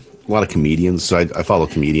a lot of comedians. So I follow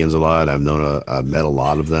comedians a lot. I've met a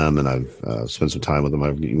lot of them, and I've spent some time with them.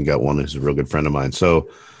 I've even got one who's a real good friend of mine. So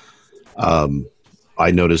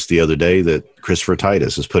I noticed the other day that Christopher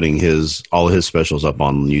Titus is putting all of his specials up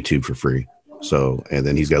on YouTube for free. So, and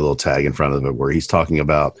then he's got a little tag in front of it where he's talking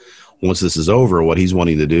about, once this is over, what he's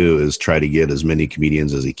wanting to do is try to get as many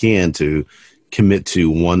comedians as he can to commit to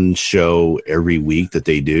one show every week that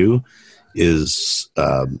they do, is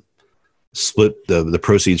split the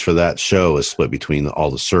proceeds for that show is split between all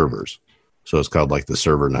the servers. So it's called like the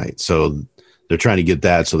server night. So they're trying to get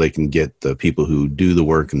that so they can get the people who do the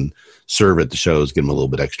work and serve at the shows, give them a little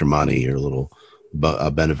bit extra money or a little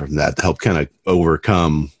benefit from that to help kind of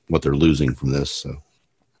overcome what they're losing from this. So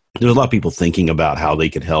there's a lot of people thinking about how they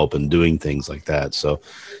could help and doing things like that. So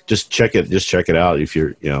just check it out. If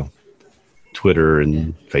you're, Twitter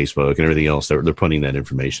and Facebook and everything else, they're putting that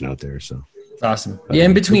information out there. So awesome. Yeah,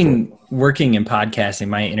 in between working and podcasting,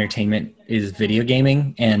 my entertainment is video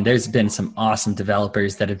gaming, and there's been some awesome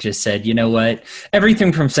developers that have just said, you know what,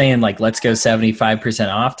 everything from saying like, let's go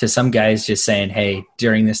 75% off, to some guys just saying, hey,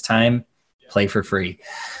 during this time, play for free.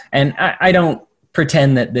 And I don't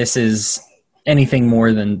pretend that this is anything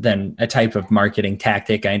more than a type of marketing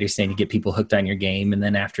tactic. I understand you get people hooked on your game, and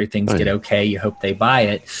then after things get okay, you hope they buy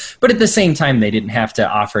it. But at the same time, they didn't have to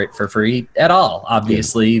offer it for free at all.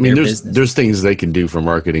 Obviously, I mean, there's things they can do for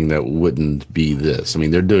marketing that wouldn't be this. I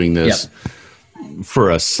mean, they're doing this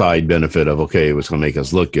for a side benefit of, okay, it's going to make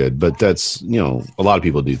us look good. But that's, a lot of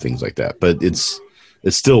people do things like that. But it's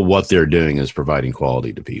still what they're doing is providing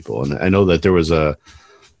quality to people. And I know that there was a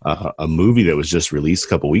movie that was just released a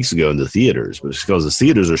couple weeks ago in the theaters, but because the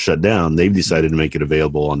theaters are shut down, they've decided to make it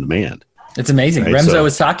available on demand. It's amazing. Right? Remzo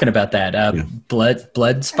was talking about that.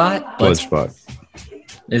 Bloodspot? Bloodspot.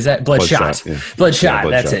 Is that Bloodshot? Bloodshot.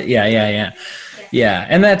 That's it. Yeah.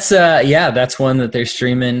 And that's one that they're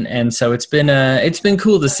streaming. And so it's been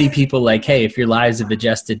cool to see people like, hey, if your lives have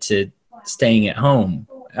adjusted to staying at home,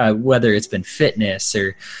 whether it's been fitness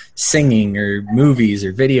or singing or movies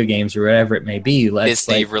or video games or whatever it may be.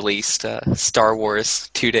 Disney released Star Wars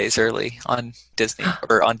 2 days early on Disney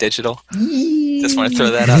or on digital. Just want to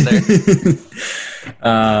throw that out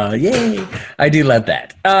there. Yay. I do love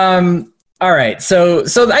that. All right. So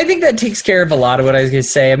I think that takes care of a lot of what I was going to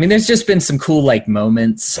say. I mean, there's just been some cool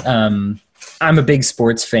moments. I'm a big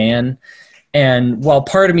sports fan. And while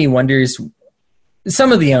part of me wonders,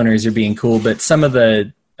 some of the owners are being cool, but some of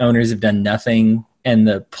the owners have done nothing, and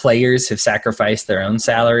the players have sacrificed their own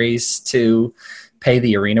salaries to pay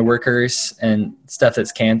the arena workers and stuff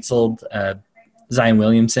that's canceled. Zion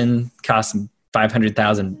Williamson cost him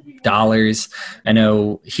 $500,000 dollars. I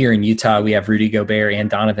know here in Utah, we have Rudy Gobert and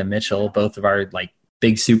Donovan Mitchell, both of our like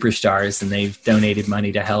big superstars, and they've donated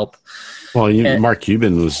money to help. Well, Mark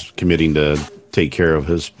Cuban was committing to take care of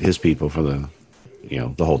his people for the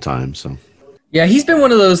whole time. So yeah, he's been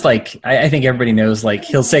one of those, like, I think everybody knows, like,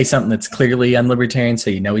 he'll say something that's clearly unlibertarian, so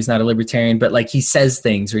he's not a libertarian, but like he says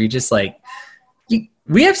things where you're just like,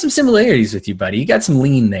 we have some similarities with you, buddy. You got some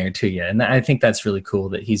lean there to you, and I think that's really cool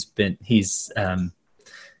that he's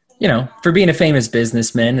for being a famous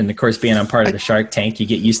businessman, and of course being on part of the Shark Tank, you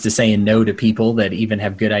get used to saying no to people that even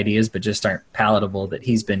have good ideas but just aren't palatable. That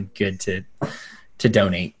he's been good to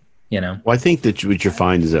donate. Well, I think that what you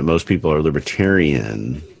find is that most people are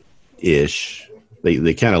libertarian-ish.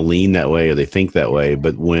 They kind of lean that way, or they think that way,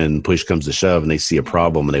 but when push comes to shove and they see a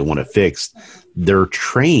problem and they want it fixed, they're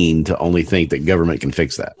trained to only think that government can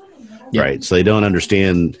fix that. Yeah. Right? So they don't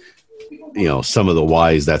understand, some of the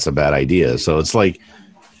whys that's a bad idea. So it's like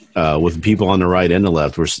with people on the right and the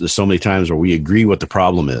left, there's so many times where we agree what the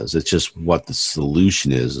problem is. It's just what the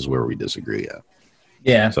solution is where we disagree at.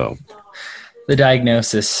 Yeah. So the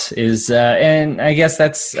diagnosis is, and I guess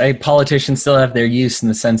politicians still have their use in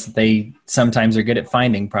the sense that they sometimes are good at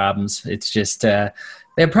finding problems. It's just they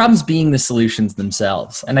have problems being the solutions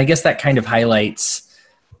themselves. And I guess that kind of highlights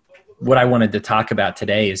what I wanted to talk about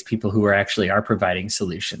today is people who are providing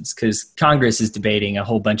solutions, because Congress is debating a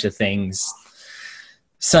whole bunch of things.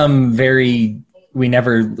 We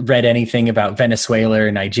never read anything about Venezuela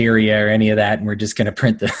or Nigeria or any of that, and we're just going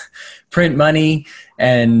to print money,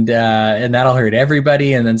 and that'll hurt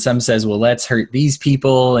everybody. And then some says, well, let's hurt these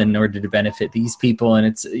people in order to benefit these people. And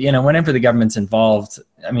it's, whenever the government's involved,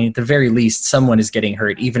 I mean, at the very least, someone is getting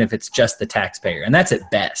hurt, even if it's just the taxpayer, and that's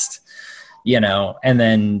at best, and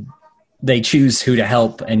then they choose who to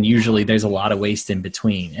help, and usually there's a lot of waste in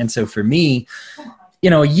between. And so for me,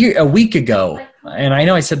 a week ago, and I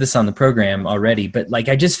know I said this on the program already, but like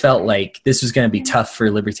I just felt like this was going to be tough for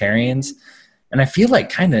libertarians. And I feel like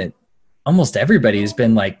kind of almost everybody has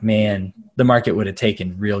been like, man, the market would have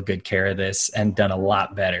taken real good care of this and done a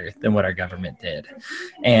lot better than what our government did.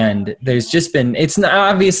 And there's just been,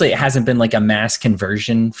 obviously it hasn't been like a mass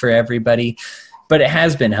conversion for everybody, but it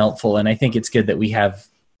has been helpful. And I think it's good that we have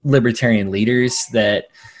libertarian leaders that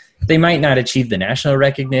they might not achieve the national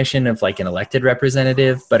recognition of like an elected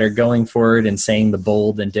representative, but are going forward and saying the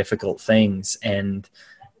bold and difficult things. And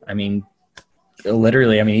I mean,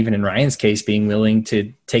 literally, even in Ryan's case, being willing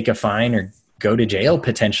to take a fine or go to jail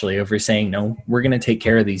potentially over saying, no, we're going to take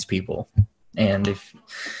care of these people. And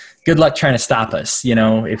good luck trying to stop us.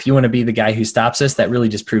 If you want to be the guy who stops us, that really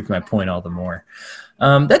just proved my point all the more.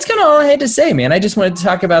 That's kind of all I had to say, man. I just wanted to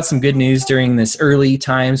talk about some good news during this early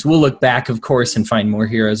times. We'll look back, of course, and find more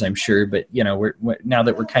heroes, I'm sure. But, we're now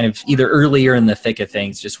that we're kind of either early or in the thick of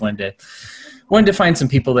things, just wanted to find some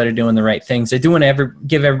people that are doing the right things. I do want to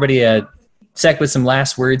give everybody a sec with some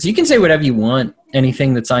last words. You can say whatever you want,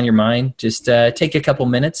 anything that's on your mind. Just take a couple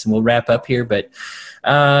minutes and we'll wrap up here. But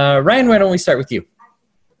Ryan, why don't we start with you?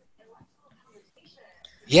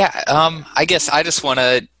 Yeah, I guess I just want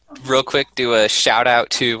to real quick do a shout out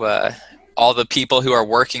to all the people who are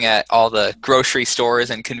working at all the grocery stores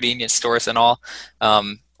and convenience stores and all,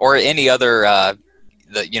 or any other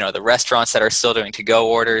the restaurants that are still doing to-go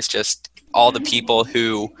orders. Just all the people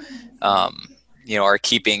who are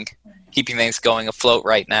keeping things going afloat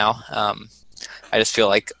right now. I just feel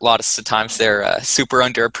like a lot of times they're super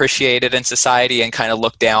underappreciated in society and kind of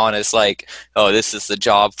looked down as like, oh, this is the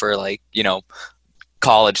job for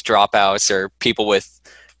college dropouts or people with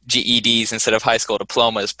GEDs instead of high school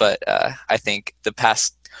diplomas. But I think the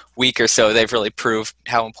past week or so, they've really proved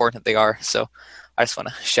how important they are. So I just want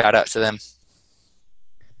to shout out to them.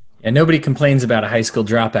 And nobody complains about a high school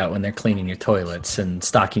dropout when they're cleaning your toilets and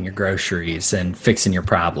stocking your groceries and fixing your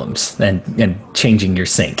problems and changing your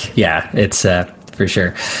sink. Yeah, it's for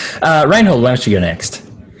sure. Reinhold, why don't you go next?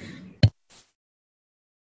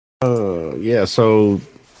 Yeah, so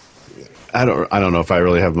I don't know if I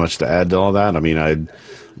really have much to add to all that. I mean, I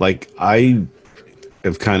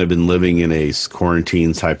have kind of been living in a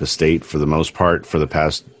quarantine type of state for the most part for the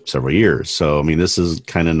past several years. So, I mean, this is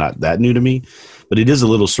kind of not that new to me, but it is a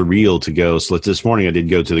little surreal to go. So this morning I did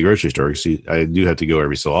go to the grocery store. See, I do have to go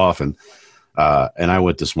every so often. And I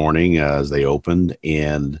went this morning as they opened,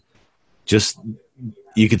 and just,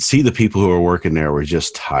 you could see the people who are working there were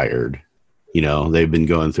just tired. They've been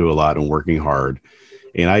going through a lot and working hard.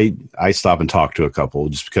 And I stop and talk to a couple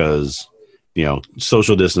just because,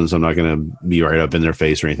 social distance, I'm not going to be right up in their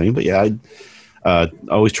face or anything. But yeah, I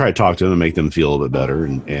always try to talk to them and make them feel a little bit better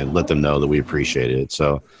and let them know that we appreciate it.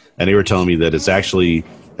 So, and they were telling me that it's actually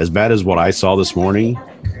as bad as what I saw this morning,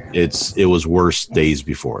 it was worse days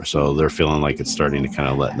before. So they're feeling like it's starting to kind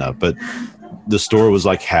of letting up. But the store was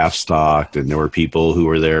like half stocked, and there were people who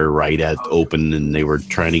were there right at open, and they were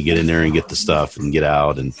trying to get in there and get the stuff and get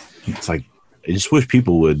out. And it's like, I just wish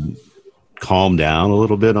people would calm down a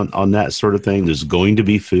little bit on that sort of thing. There's going to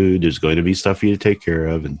be food. There's going to be stuff for you to take care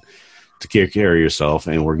of and to take care of yourself.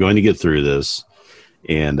 And we're going to get through this.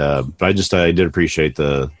 And but I did appreciate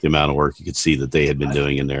the amount of work you could see that they had been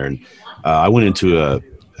doing in there. And I went into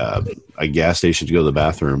a gas station to go to the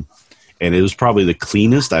bathroom, and it was probably the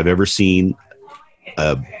cleanest I've ever seen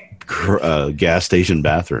a gas station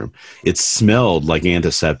bathroom. It smelled like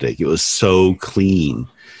antiseptic. It was so clean.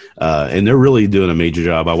 And they're really doing a major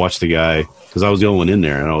job. I watched the guy, because I was the only one in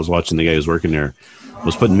there, and I was watching the guy who's working there,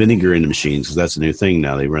 was putting vinegar in the machines, because that's a new thing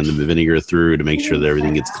now. They run the vinegar through to make sure that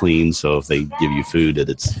everything gets clean. So if they give you food, that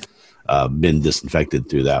it's been disinfected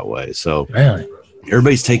through that way. So Really?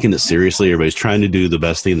 Everybody's taking it seriously. Everybody's trying to do the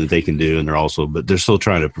best thing that they can do, and but they're still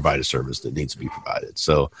trying to provide a service that needs to be provided.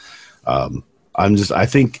 So I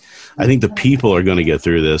think the people are going to get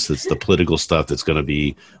through this. It's the political stuff that's going to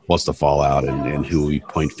be what's the fallout and who we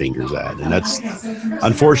point fingers at. And that's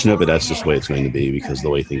unfortunate, but that's just the way it's going to be because of the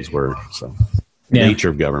way things were. So nature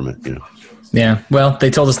of government, Yeah. Well, they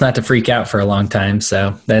told us not to freak out for a long time.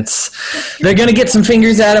 So they're going to get some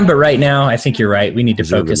fingers at them. But right now, I think you're right. We need to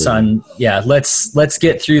focus on, let's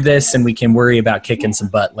get through this, and we can worry about kicking some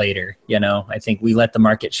butt later. I think we let the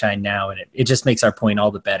market shine now, and it just makes our point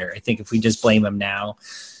all the better. I think if we just blame them now,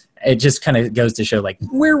 it just kind of goes to show, like,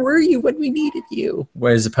 where were you when we needed you?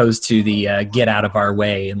 As opposed to the get out of our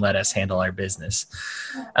way and let us handle our business.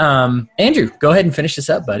 Andrew, go ahead and finish this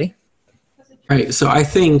up, buddy. Right. So I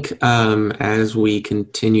think as we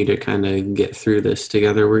continue to kind of get through this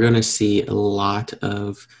together, we're going to see a lot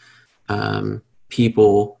of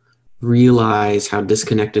people realize how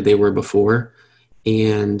disconnected they were before.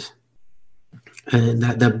 And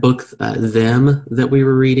that book, Them, that we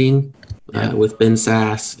were reading with Ben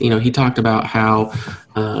Sass, he talked about how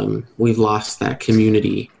we've lost that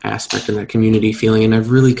community aspect and that community feeling. And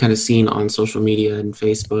I've really kind of seen on social media and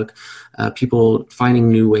Facebook, people finding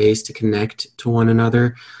new ways to connect to one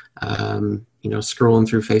another. Scrolling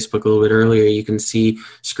through Facebook a little bit earlier, you can see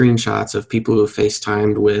screenshots of people who have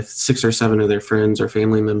FaceTimed with 6 or 7 of their friends or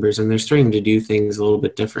family members, and they're starting to do things a little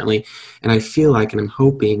bit differently. And I feel like, and I'm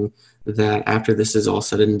hoping that after this is all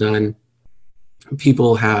said and done,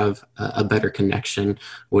 people have a better connection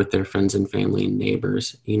with their friends and family and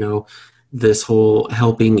neighbors. This whole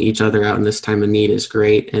helping each other out in this time of need is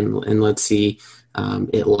great. And let's see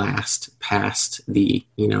it last past the,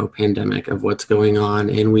 pandemic of what's going on.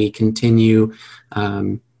 And we continue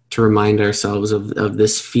to remind ourselves of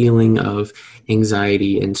this feeling of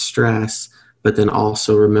anxiety and stress, but then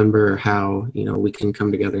also remember how, we can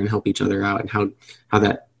come together and help each other out, and how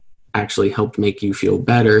that actually helped make you feel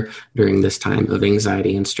better during this time of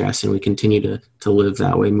anxiety and stress. And we continue to live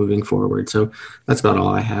that way moving forward. So that's about all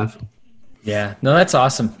I have. Yeah, no, that's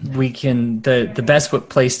awesome. We can, the best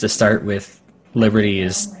place to start with liberty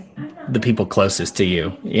is the people closest to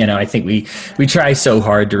you. I think we try so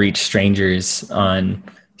hard to reach strangers on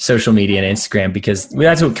social media and Instagram because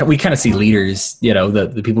that's what we kind of see leaders,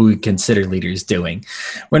 the people we consider leaders doing.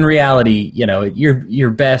 When in reality, you're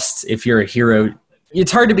best if you're a hero.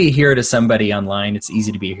 It's hard to be a hero to somebody online. It's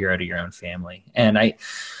easy to be a hero to your own family. And I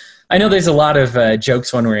know there's a lot of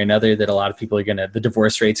jokes one way or another that a lot of people are the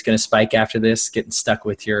divorce rate's going to spike after this, getting stuck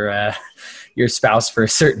with your spouse for a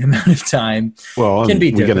certain amount of time. Well, can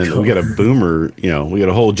be we got a boomer, we got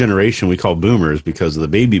a whole generation we call boomers because of the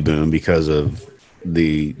baby boom, because of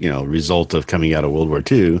the, result of coming out of World War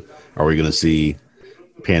II. Are we going to see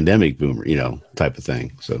pandemic boomer, type of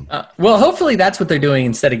thing? So, well, hopefully that's what they're doing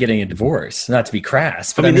instead of getting a divorce, not to be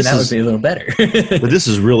crass, but I mean that would be a little better. But this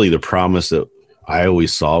is really the promise that I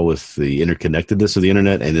always saw with the interconnectedness of the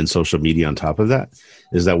internet and then social media on top of that,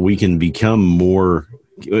 is that we can become more,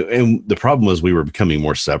 and the problem was we were becoming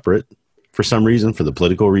more separate for some reason, for the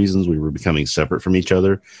political reasons. We were becoming separate from each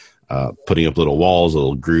other, putting up little walls,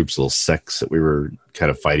 little groups, little sects that we were kind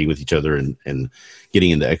of fighting with each other and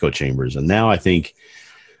getting into echo chambers. And now I think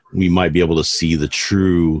we might be able to see the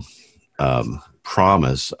true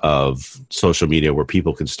promise of social media, where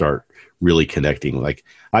people can start really connecting. Like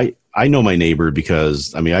I know my neighbor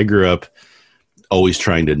because I grew up always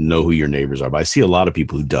trying to know who your neighbors are, but I see a lot of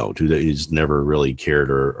people who don't, who's never really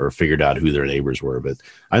cared or figured out who their neighbors were. But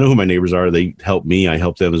I know who my neighbors are. They help me. I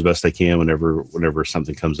help them as best I can whenever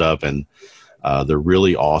something comes up, and they're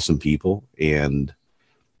really awesome people. And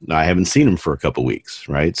I haven't seen them for a couple weeks.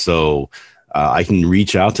 Right. So I can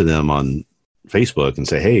reach out to them on Facebook and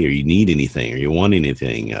say, hey, are you need anything? Are you want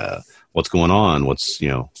anything? What's going on? What's,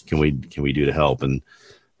 can we do to help? And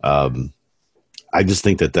I just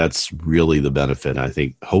think that that's really the benefit. And I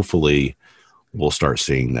think hopefully we'll start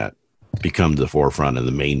seeing that become the forefront and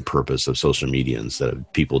the main purpose of social media instead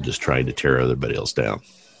of people just trying to tear everybody else down.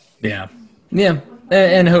 Yeah. Yeah.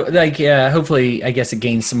 And hopefully, I guess it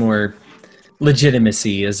gains some more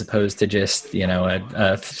legitimacy as opposed to just,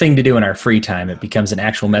 a thing to do in our free time. It becomes an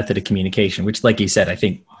actual method of communication, which, like you said, I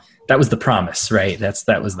think that was the promise, right?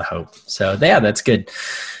 That was the hope. So yeah, that's good.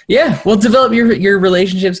 Yeah. Well, develop your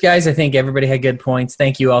relationships, guys. I think everybody had good points.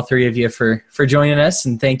 Thank you, all three of you, for joining us.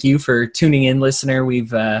 And thank you for tuning in, listener. We've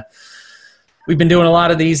been doing a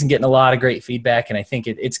lot of these and getting a lot of great feedback. And I think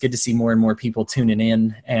it's good to see more and more people tuning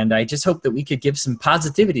in. And I just hope that we could give some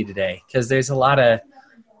positivity today, because there's a lot of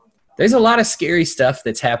scary stuff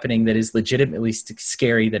that's happening that is legitimately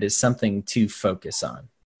scary, that is something to focus on.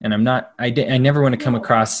 And I never want to come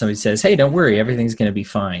across somebody who says, hey, don't worry, everything's going to be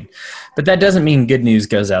fine. But that doesn't mean good news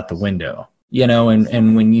goes out the window,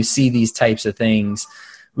 and when you see these types of things,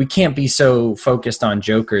 we can't be so focused on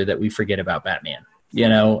Joker that we forget about Batman.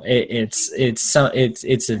 It's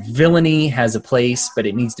a villainy has a place, but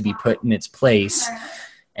it needs to be put in its place.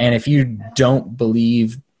 And if you don't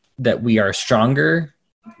believe that we are stronger,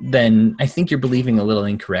 then I think you're believing a little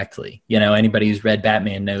incorrectly. Anybody who's read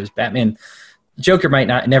Batman knows Joker might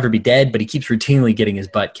never be dead, but he keeps routinely getting his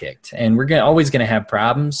butt kicked. And we're always going to have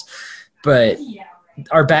problems, but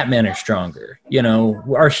our Batmen are stronger.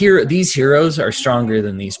 These heroes are stronger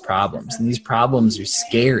than these problems. And these problems are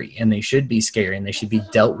scary, and they should be scary, and they should be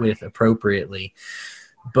dealt with appropriately.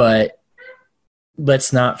 But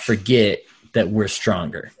let's not forget that we're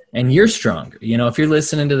stronger. And you're stronger. If you're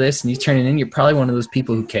listening to this and you're turning in, you're probably one of those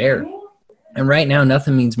people who care. And right now,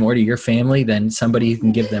 nothing means more to your family than somebody who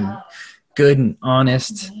can give them good and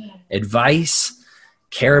honest advice,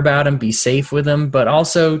 care about them, be safe with them, but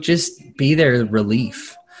also just be their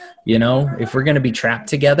relief. If we're going to be trapped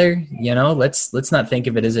together, let's not think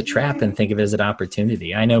of it as a trap and think of it as an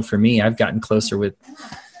opportunity. I know for me, I've gotten closer with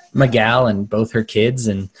my gal and both her kids.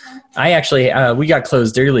 And I actually, we got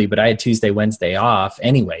closed early, but I had Tuesday, Wednesday off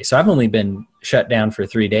anyway. So I've only been shut down for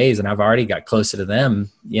 3 days, and I've already got closer to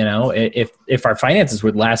them. If our finances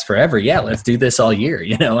would last forever, yeah, let's do this all year.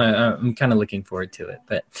 I'm kind of looking forward to it,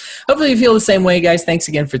 but hopefully you feel the same way, guys. Thanks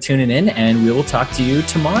again for tuning in, and we will talk to you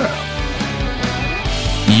tomorrow.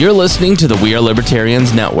 You're listening to the We Are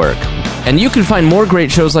Libertarians Network, and you can find more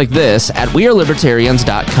great shows like this at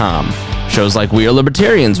wearelibertarians.com. Shows like We Are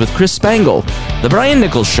Libertarians with Chris Spangle, The Brian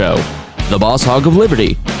Nichols Show, The Boss Hog of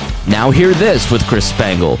Liberty, Now Hear This with Chris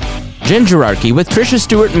Spangle, Gingerarchy with Tricia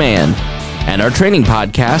Stewart-Mann, and our training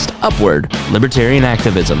podcast, Upward, Libertarian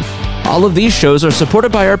Activism. All of these shows are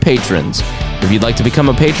supported by our patrons. If you'd like to become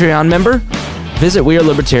a Patreon member, visit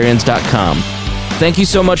wearelibertarians.com. Thank you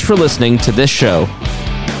so much for listening to this show.